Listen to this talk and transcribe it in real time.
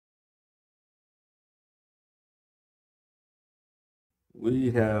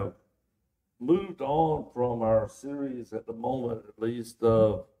We have moved on from our series at the moment, at least,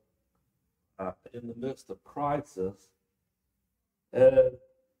 of in the midst of crisis. And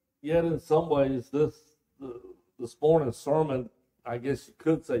yet, in some ways, this morning's sermon, I guess you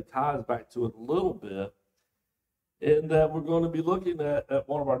could say, ties back to it a little bit, in that we're going to be looking at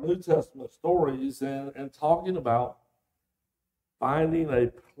one of our New Testament stories and talking about finding a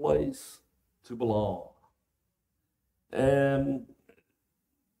place to belong. And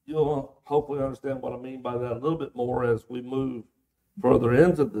you'll hopefully understand what I mean by that a little bit more as we move further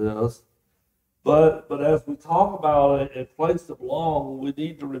into this. But as we talk about a place to belong, we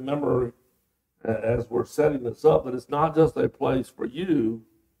need to remember, as we're setting this up, that it's not just a place for you,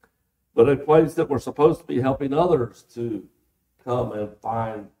 but a place that we're supposed to be helping others to come and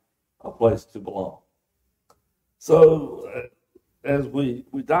find a place to belong. So as we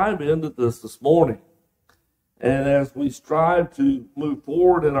dive into this morning, and as we strive to move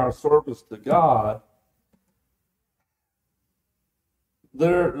forward in our service to God,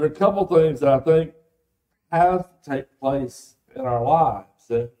 there are a couple things that I think have to take place in our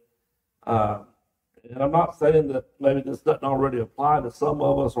lives. And I'm not saying that maybe this doesn't already apply to some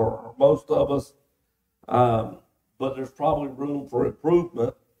of us or most of us, but there's probably room for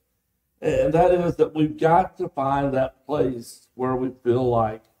improvement. And that is that we've got to find that place where we feel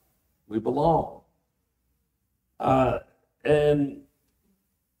like we belong. And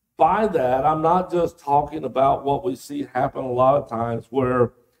by that, I'm not just talking about what we see happen a lot of times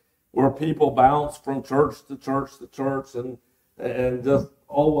where people bounce from church to church to church and just,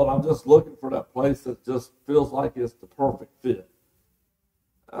 oh, well, I'm just looking for that place that just feels like it's the perfect fit.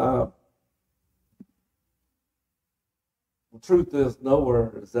 The truth is,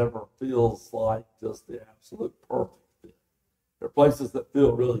 nowhere is ever feels like just the absolute perfect fit. There are places that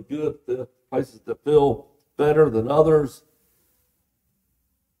feel really good, there are places that feel better than others.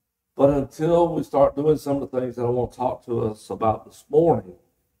 But until we start doing some of the things that I want to talk to us about this morning,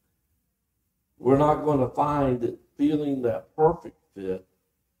 we're not going to find it feeling that perfect fit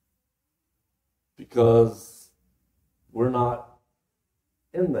because we're not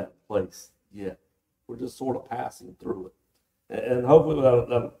in that place yet. We're just sort of passing through it. And hopefully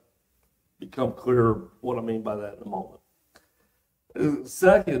that'll become clear what I mean by that in a moment.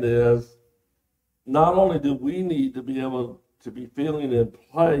 Second is, not only do we need to be able to be feeling in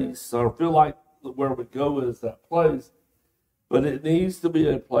place or feel like where we go is that place, but it needs to be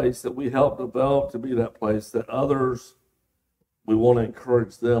a place that we help develop to be that place that others, we want to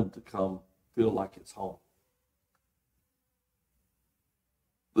encourage them to come feel like it's home.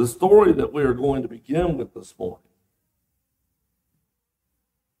 The story that we are going to begin with this morning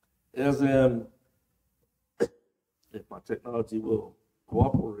is in, if my technology will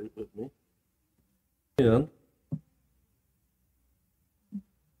cooperate with me, and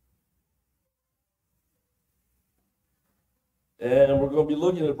we're going to be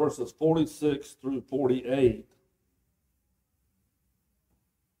looking at verses 46 through 48.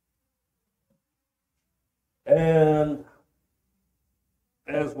 And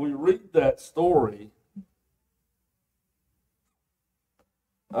as we read that story,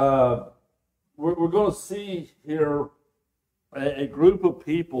 we're going to see here a group of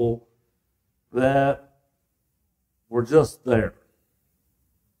people that were just there.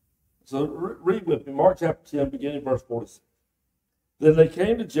 So read with me, Mark chapter 10, beginning verse 46. Then they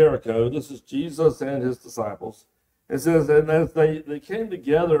came to Jericho. This is Jesus and his disciples. It says, and as they came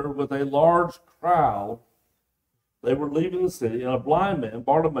together with a large crowd, they were leaving the city, and a blind man,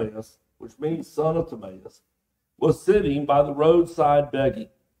 Bartimaeus, which means son of Timaeus, was sitting by the roadside begging.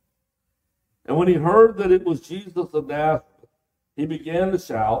 And when he heard that it was Jesus of Nazareth, he began to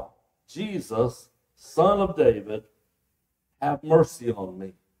shout, Jesus, Son of David, have mercy on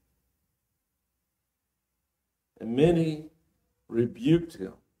me. And many rebuked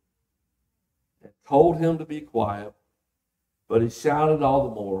him and told him to be quiet, but he shouted all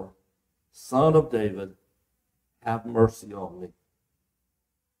the more, Son of David, have mercy on me.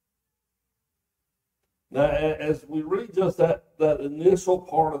 Now, as we read just that initial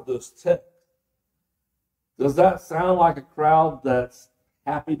part of this text, does that sound like a crowd that's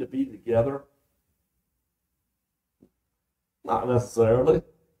happy to be together? Not necessarily.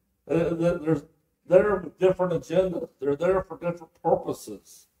 They're there with different agendas. They're there for different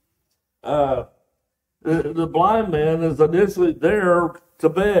purposes. The blind man is initially there to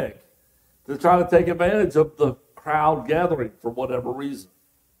beg, to try to take advantage of the crowd gathering for whatever reason.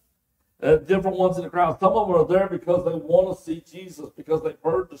 Different ones in the crowd. Some of them are there because they want to see Jesus, because they've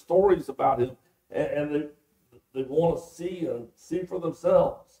heard the stories about him, and they want to see for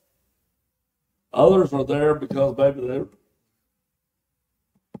themselves. Others are there because maybe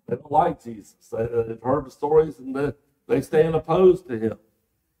They don't like Jesus. They've heard the stories, and they stand opposed to him.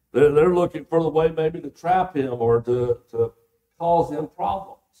 They're looking for the way maybe to trap him or to cause him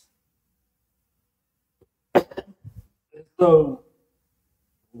problems. And so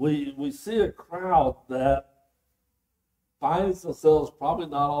we see a crowd that finds themselves probably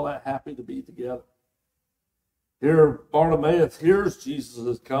not all that happy to be together. Here, Bartimaeus hears Jesus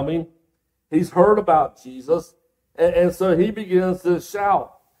is coming. He's heard about Jesus, and so he begins to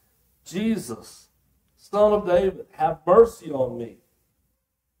shout, "Jesus, Son of David, have mercy on me."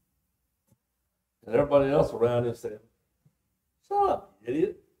 And everybody else around him said, "Shut up,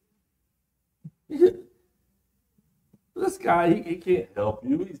 you idiot. This guy, he can't help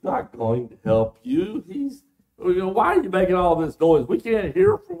you. He's not going to help you. Why are you making all this noise? We can't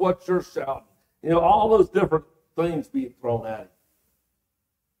hear for what you're shouting." All those different things being thrown at him.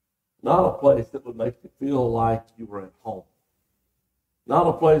 Not a place that would make you feel like you were at home. Not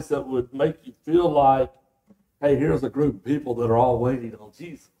a place that would make you feel like, hey, here's a group of people that are all waiting on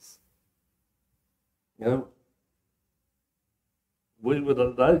Jesus. We would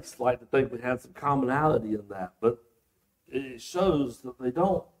at least like to think we had some commonality in that, but it shows that they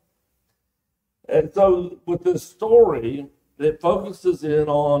don't. And so with this story, it focuses in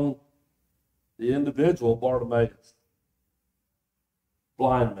on the individual Bartimaeus,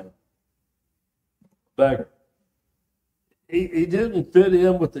 blind man, beggar. He didn't fit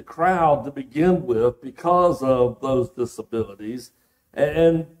in with the crowd to begin with because of those disabilities.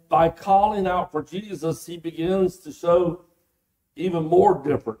 And by calling out for Jesus, he begins to show even more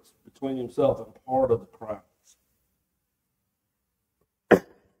difference between himself and part of the crowds.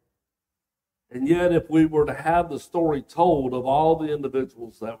 And yet, if we were to have the story told of all the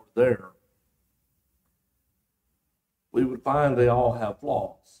individuals that were there, we would find they all have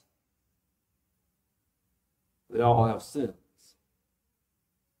flaws. They all have sins.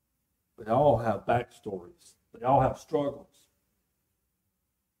 They all have backstories. They all have struggles.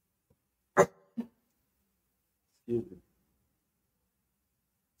 Excuse me.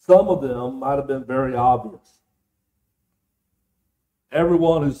 Some of them might have been very obvious.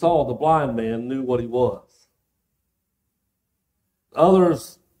 Everyone who saw the blind man knew what he was.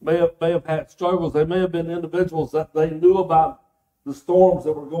 Others may have had struggles. They may have been individuals that they knew about the storms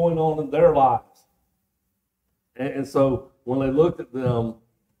that were going on in their lives. And so when they looked at them,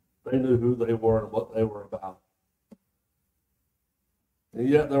 they knew who they were and what they were about. And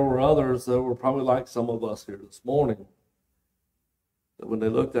yet there were others that were probably like some of us here this morning, that when they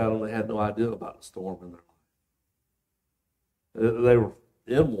looked at them, they had no idea about the storm in their life. They were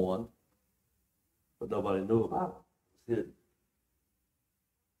in one, but nobody knew about it. It was hidden.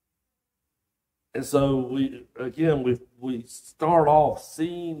 And so we start off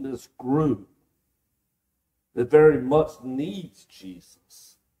seeing this group that very much needs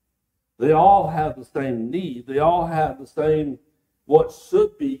Jesus. They all have the same need. They all have the same, what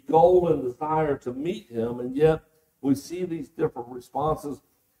should be, goal and desire to meet him, and yet we see these different responses.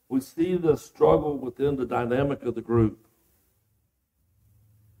 We see the struggle within the dynamic of the group.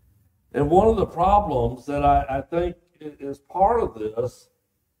 And one of the problems that I think is part of this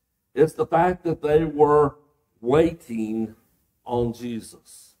is the fact that they were waiting on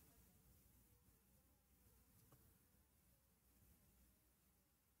Jesus.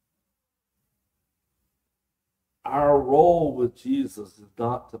 Our role with Jesus is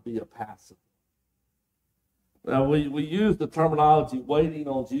not to be a passive. Now, we use the terminology waiting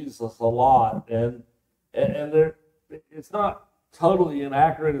on Jesus a lot, and it's not totally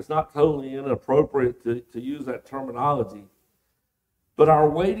inaccurate, it's not totally inappropriate to use that terminology. But our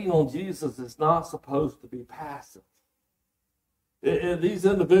waiting on Jesus is not supposed to be passive. These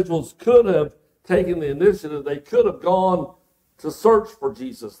individuals could have taken the initiative. They could have gone to search for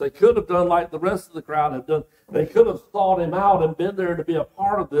Jesus. They could have done like the rest of the crowd had done. They could have sought him out and been there to be a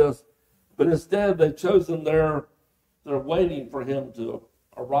part of this. But instead, they've chosen they're waiting for him to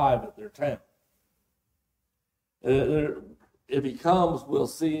arrive at their town. If he comes, we'll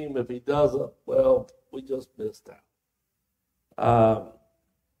see him. If he doesn't, well, we just missed out.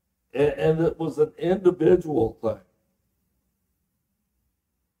 And it was an individual thing.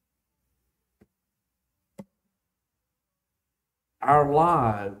 Our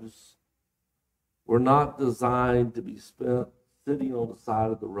lives were not designed to be spent sitting on the side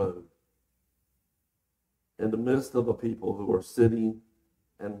of the road in the midst of a people who are sitting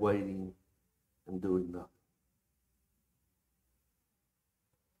and waiting and doing nothing.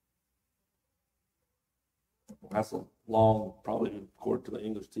 That's a long, probably according to the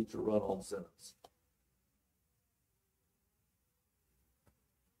English teacher, run-on sentence.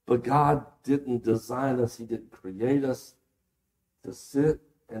 But God didn't design us. He didn't create us to sit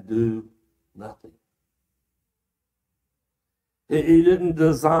and do nothing. He didn't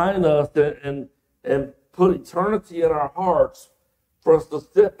design us and put eternity in our hearts for us to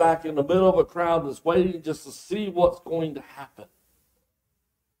sit back in the middle of a crowd that's waiting just to see what's going to happen.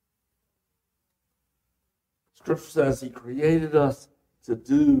 Scripture says He created us to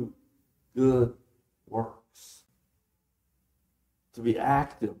do good works, to be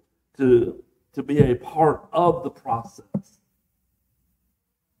active, to be a part of the process.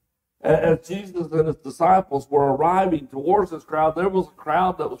 As Jesus and His disciples were arriving towards this crowd, there was a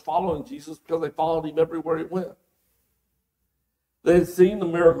crowd that was following Jesus because they followed Him everywhere He went. They had seen the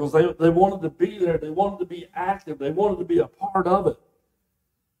miracles. They wanted to be there. They wanted to be active. They wanted to be a part of it.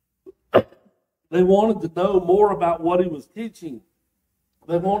 They wanted to know more about what He was teaching.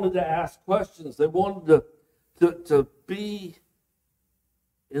 They wanted to ask questions. They wanted to be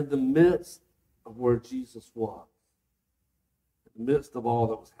in the midst of where Jesus was, in the midst of all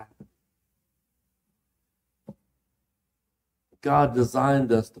that was happening. God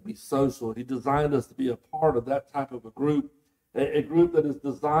designed us to be social. He designed us to be a part of that type of a group that is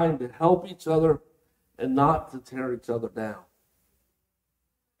designed to help each other and not to tear each other down.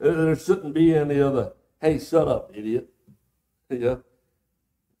 There shouldn't be any of the, hey, shut up, idiot. Yeah.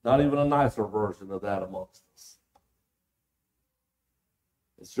 Not even a nicer version of that amongst us.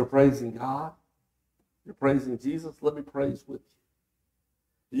 It's you're praising God. You're praising Jesus. Let me praise with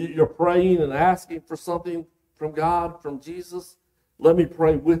you. You're praying and asking for something from God, from Jesus. Let me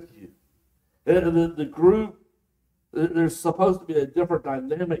pray with you. The group, there's supposed to be a different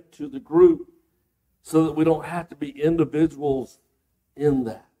dynamic to the group so that we don't have to be individuals in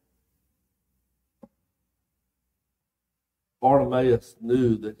that. Bartimaeus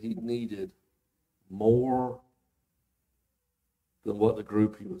knew that he needed more than what the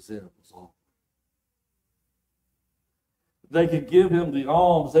group he was in was offering. They could give him the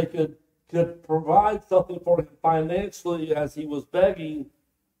alms. They could provide something for him financially as he was begging,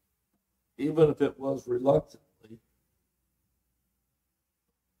 even if it was reluctantly.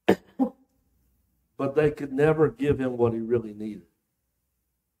 But they could never give him what he really needed.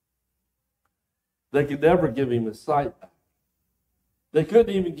 They could never give him his sight back. They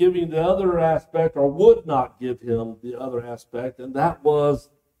couldn't even give him the other aspect, or would not give him the other aspect, and that was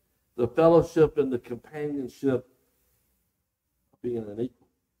the fellowship and the companionship of being an equal.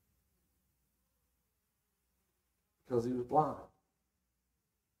 Because he was blind.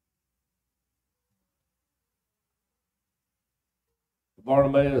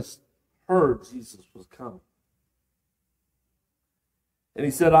 Bartimaeus heard Jesus was coming. And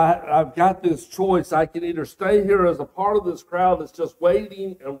he said, I've got this choice. I can either stay here as a part of this crowd that's just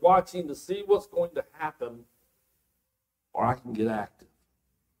waiting and watching to see what's going to happen, or I can get active.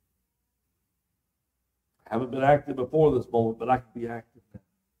 I haven't been active before this moment, but I can be active now.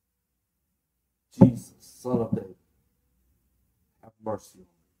 Jesus, Son of David, have mercy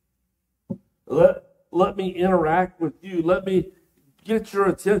on me. Let me interact with you. Let me get your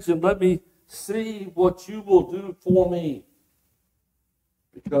attention. Let me see what you will do for me.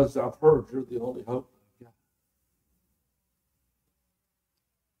 Because I've heard you're the only hope I've got.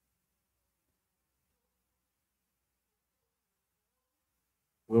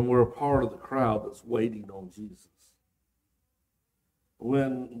 When we're a part of the crowd that's waiting on Jesus,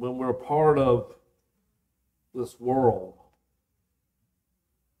 when we're a part of this world,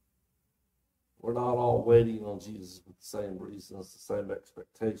 we're not all waiting on Jesus for the same reasons, the same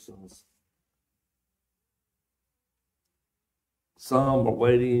expectations. Some are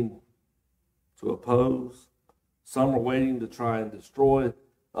waiting to oppose. Some are waiting to try and destroy.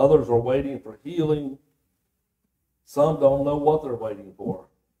 Others are waiting for healing. Some don't know what they're waiting for.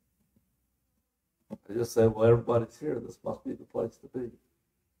 They just say, well, everybody's here. This must be the place to be.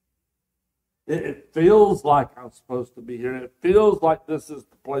 It feels like I'm supposed to be here. It feels like this is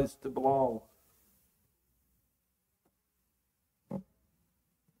the place to belong.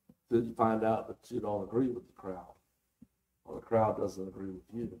 Till you find out that you don't agree with the crowd. Or the crowd doesn't agree with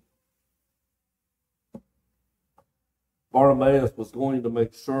you. Bartimaeus was going to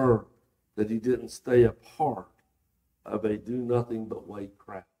make sure that he didn't stay a part of a do-nothing-but-wait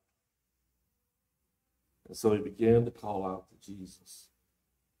crowd. And so he began to call out to Jesus.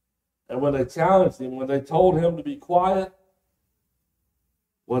 And when they challenged him, when they told him to be quiet,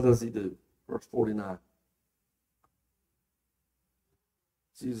 what does he do? Verse 49.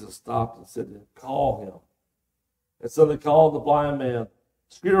 Jesus stopped and said, call him. And so they called the blind man.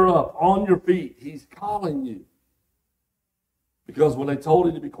 Cheer up, on your feet. He's calling you. Because when they told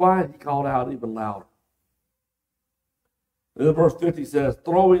him to be quiet, he called out even louder. And then verse 50 says,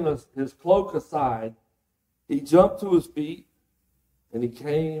 throwing his cloak aside, he jumped to his feet, And he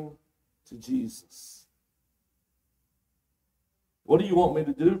came to Jesus. What do you want me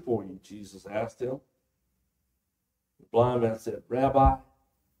to do for you? Jesus asked him. The blind man said, Rabbi,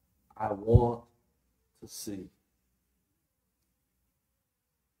 I want to see.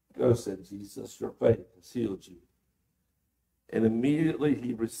 Go, said Jesus, your faith has healed you. And immediately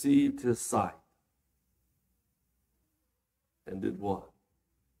he received his sight. And did what?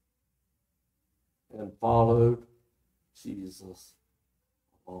 And followed Jesus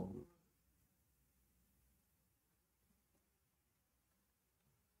along.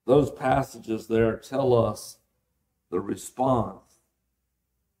 Those passages there tell us the response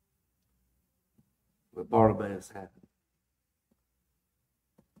that Bartimaeus had.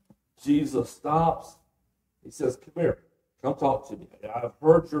 Jesus stops. He says, come here. Come talk to me. I've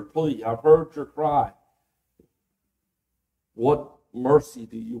heard your plea. I've heard your cry. What mercy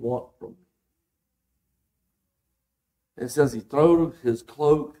do you want from me? It says he threw his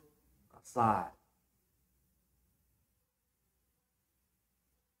cloak aside.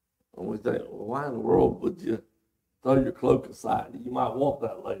 And we think, well, why in the world would you throw your cloak aside? You might want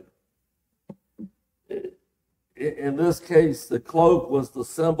that later. In this case, the cloak was the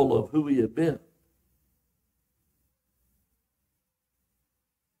symbol of who he had been.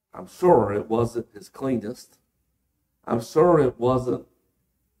 I'm sure it wasn't his cleanest. I'm sure it wasn't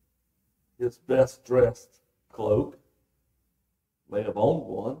his best dressed cloak. May have owned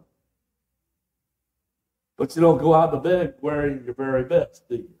one. But you don't go out to bed wearing your very best,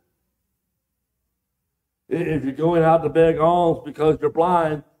 do you? If you're going out to beg alms because you're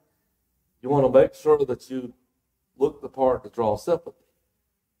blind, you want to make sure that you look the part to draw sympathy.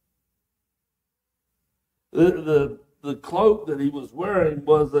 The cloak that he was wearing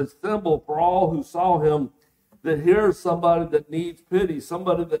was a symbol for all who saw him that here's somebody that needs pity,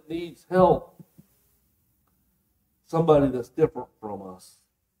 somebody that needs help, somebody that's different from us.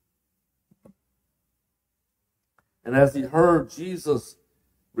 And as he heard Jesus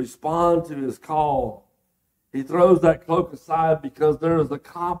respond to his call, he throws that cloak aside because there is a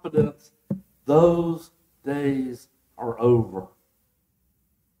confidence those days are over.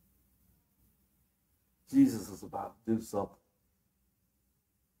 Jesus is about to do something.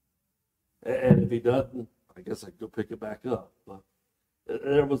 And if he doesn't, I guess I could go pick it back up. But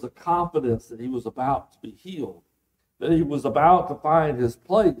there was a confidence that he was about to be healed, that he was about to find his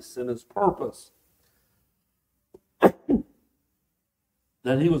place and his purpose,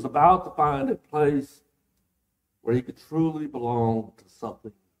 that he was about to find a place where he could truly belong to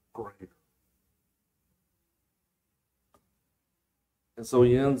something greater. And so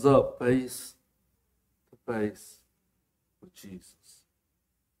he ends up face to face with Jesus.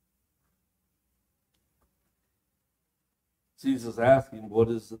 Jesus asks him, what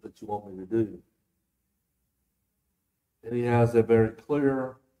is it that you want me to do? And he has a very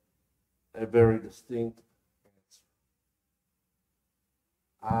clear, a very distinct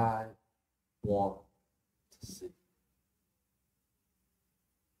answer. I want to see.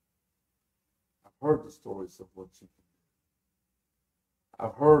 I've heard the stories of what you can do.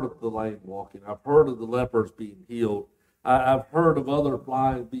 I've heard of the lame walking. I've heard of the lepers being healed. I've heard of other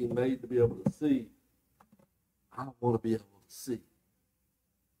blind being made to be able to see. I want to be able to see.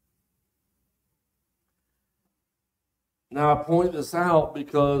 Now, I point this out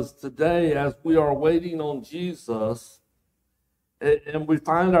because today, as we are waiting on Jesus, and we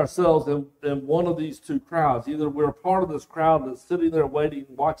find ourselves in one of these two crowds. Either we're a part of this crowd that's sitting there waiting,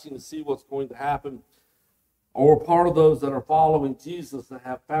 watching to see what's going to happen, or we're part of those that are following Jesus that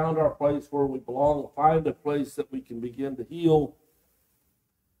have found our place where we belong, find a place that we can begin to heal.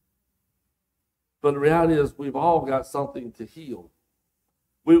 But the reality is we've all got something to heal.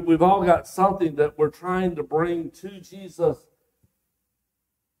 We've all got something that we're trying to bring to Jesus.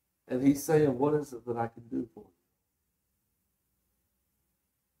 And he's saying, what is it that I can do for you?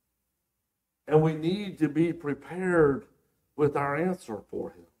 And we need to be prepared with our answer for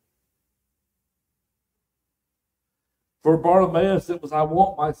him. For Bartimaeus, it was, I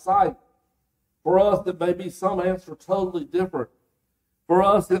want my sight. For us, it may be some answer totally different. For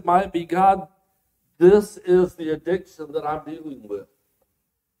us, it might be, God, this is the addiction that I'm dealing with.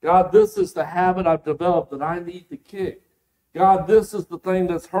 God, this is the habit I've developed that I need to kick. God, this is the thing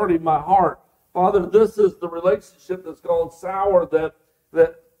that's hurting my heart. Father, this is the relationship that's gone sour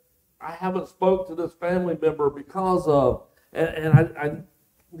that I haven't spoke to this family member because of. And I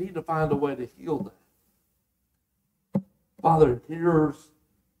need to find a way to heal that. Father, here's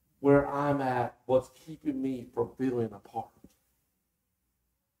where I'm at, what's keeping me from feeling apart.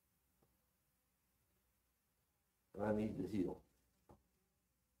 And I need to heal.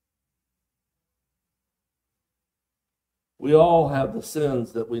 We all have the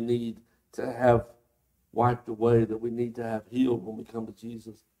sins that we need to have wiped away, that we need to have healed when we come to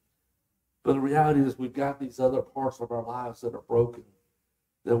Jesus. But the reality is we've got these other parts of our lives that are broken,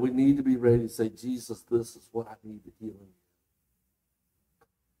 that we need to be ready to say, Jesus, this is what I need to heal in.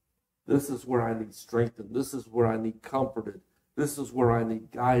 This is where I need strengthened. This is where I need comforted. This is where I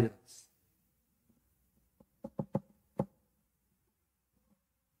need guidance.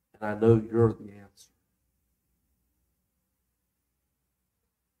 And I know you're the answer.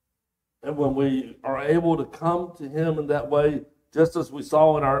 And when we are able to come to him in that way, just as we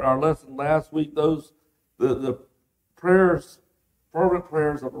saw in our lesson last week, the prayers, fervent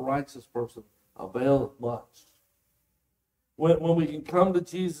prayers of a righteous person avail much. When we can come to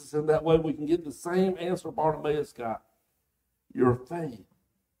Jesus in that way, we can get the same answer Bartimaeus got. Your faith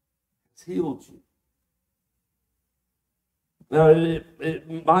has healed you. Now,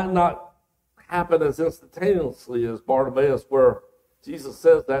 it might not happen as instantaneously as Bartimaeus, where Jesus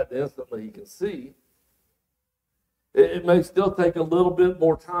says that instantly he can see. It may still take a little bit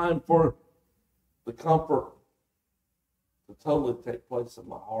more time for the comfort to totally take place in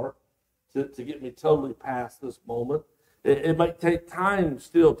my heart, to get me totally past this moment. It may take time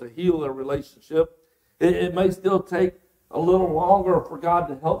still to heal a relationship. It may still take a little longer for God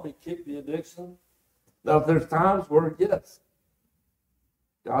to help me kick the addiction. Now, there's times where, yes,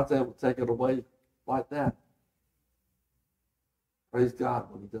 God's able to take it away like that. Praise God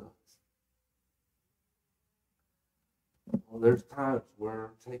when he does. Well, there's times where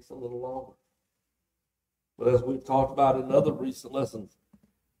it takes a little longer. But as we've talked about in other recent lessons,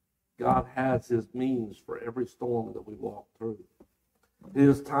 God has his means for every storm that we walk through.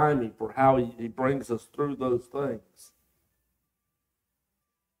 His timing for how he brings us through those things.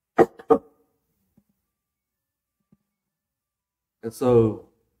 And so,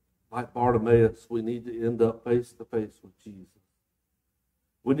 like Bartimaeus, we need to end up face to face with Jesus.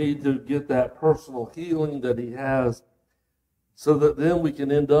 We need to get that personal healing that he has, so that then we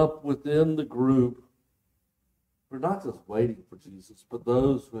can end up within the group. We're not just waiting for Jesus, but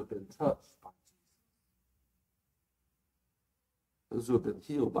those who have been touched by Jesus. Those who have been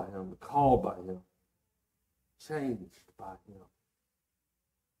healed by him, called by him, changed by him.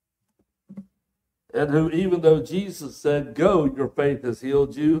 And who, even though Jesus said, go, your faith has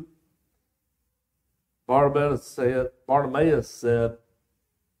healed you, Bartimaeus said,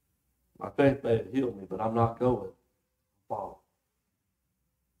 my faith may have healed me, but I'm not going. Follow.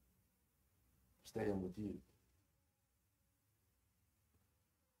 Staying with you.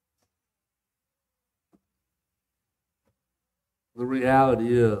 The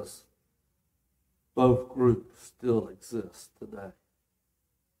reality is, both groups still exist today.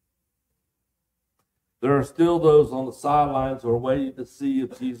 There are still those on the sidelines who are waiting to see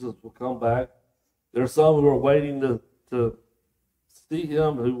if Jesus will come back. There are some who are waiting to see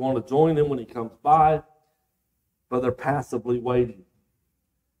him, who want to join him when he comes by, but they're passively waiting.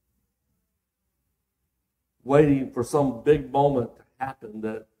 Waiting for some big moment to happen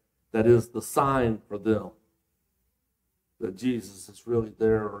that is the sign for them that Jesus is really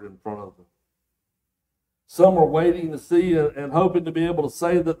there in front of them. Some are waiting to see and hoping to be able to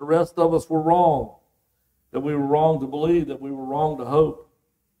say that the rest of us were wrong, that we were wrong to believe, that we were wrong to hope.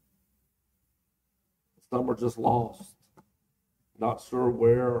 Some are just lost, not sure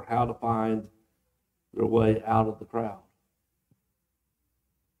where or how to find their way out of the crowd.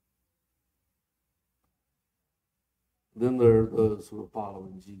 Then there are those who are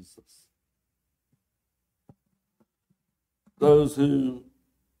following Jesus. Those who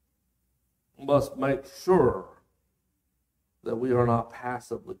must make sure that we are not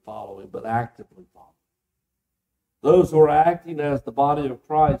passively following, but actively following. Those who are acting as the body of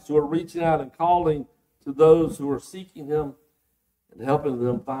Christ, who are reaching out and calling to those who are seeking him and helping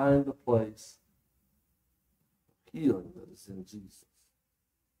them find the place of healing that is in Jesus.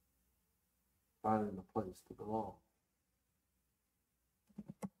 Finding the place to belong.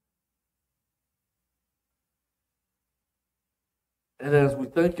 And as we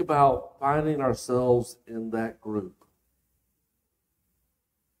think about finding ourselves in that group,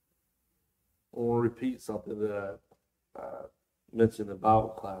 I want to repeat something that I mentioned in Bible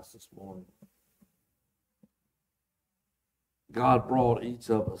class this morning. God brought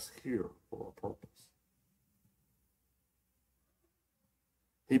each of us here for a purpose.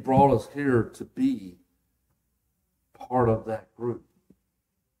 He brought us here to be part of that group.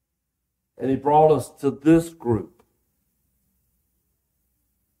 And he brought us to this group.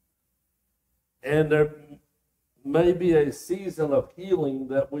 And there may be a season of healing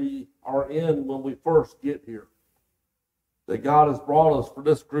that we are in when we first get here. That God has brought us for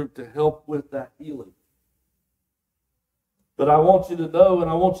this group to help with that healing. But I want you to know,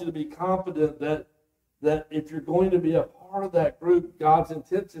 and I want you to be confident that if you're going to be a part of that group, God's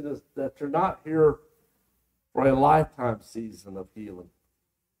intention is that you're not here for a lifetime season of healing.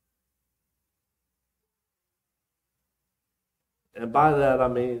 And by that I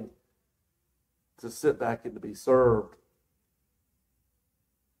mean to sit back and to be served.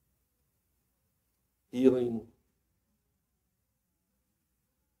 Healing.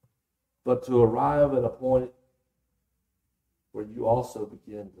 But to arrive at a point where you also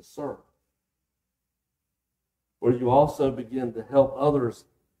begin to serve. Where you also begin to help others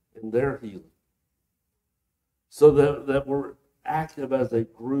in their healing. So that we're active as a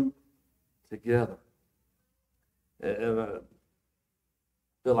group together. And I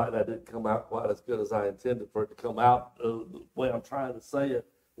feel like that didn't come out quite as good as I intended for it to come out, the way I'm trying to say it,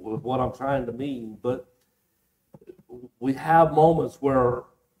 with what I'm trying to mean. But we have moments where,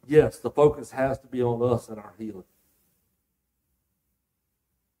 yes, the focus has to be on us and our healing.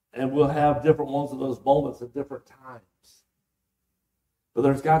 And we'll have different ones of those moments at different times. But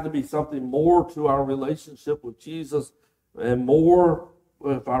there's got to be something more to our relationship with Jesus and more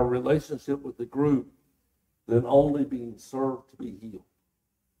with our relationship with the group than only being served to be healed.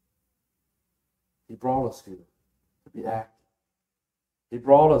 He brought us here to be active. He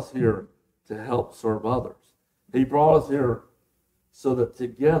brought us here to help serve others. He brought us here so that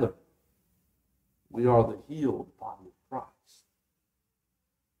together we are the healed body of Christ.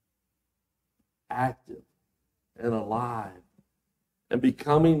 Active and alive and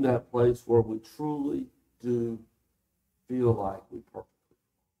becoming that place where we truly do feel like we perfectly.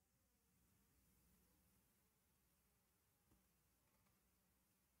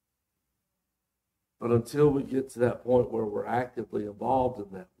 But until we get to that point where we're actively involved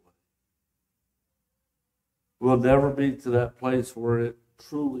in that way, we'll never be to that place where it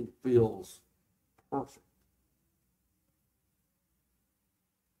truly feels perfect.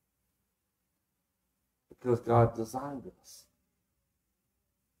 Because God designed us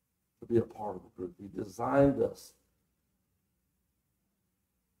to be a part of the group. He designed us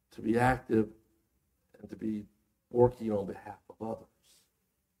to be active and to be working on behalf of others.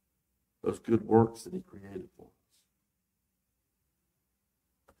 Those good works that He created for us.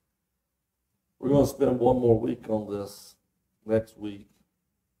 We're going to spend one more week on this next week,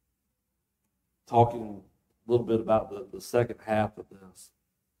 talking a little bit about the second half of this.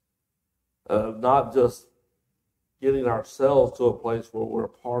 Not just getting ourselves to a place where we're a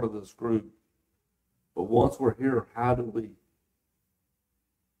part of this group, but once we're here, how do we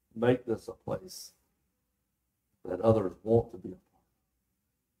make this a place that others want to be a part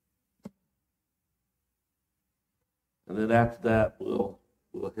of? And then after that, we'll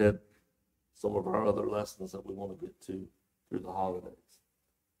hit some of our other lessons that we want to get to through the holidays.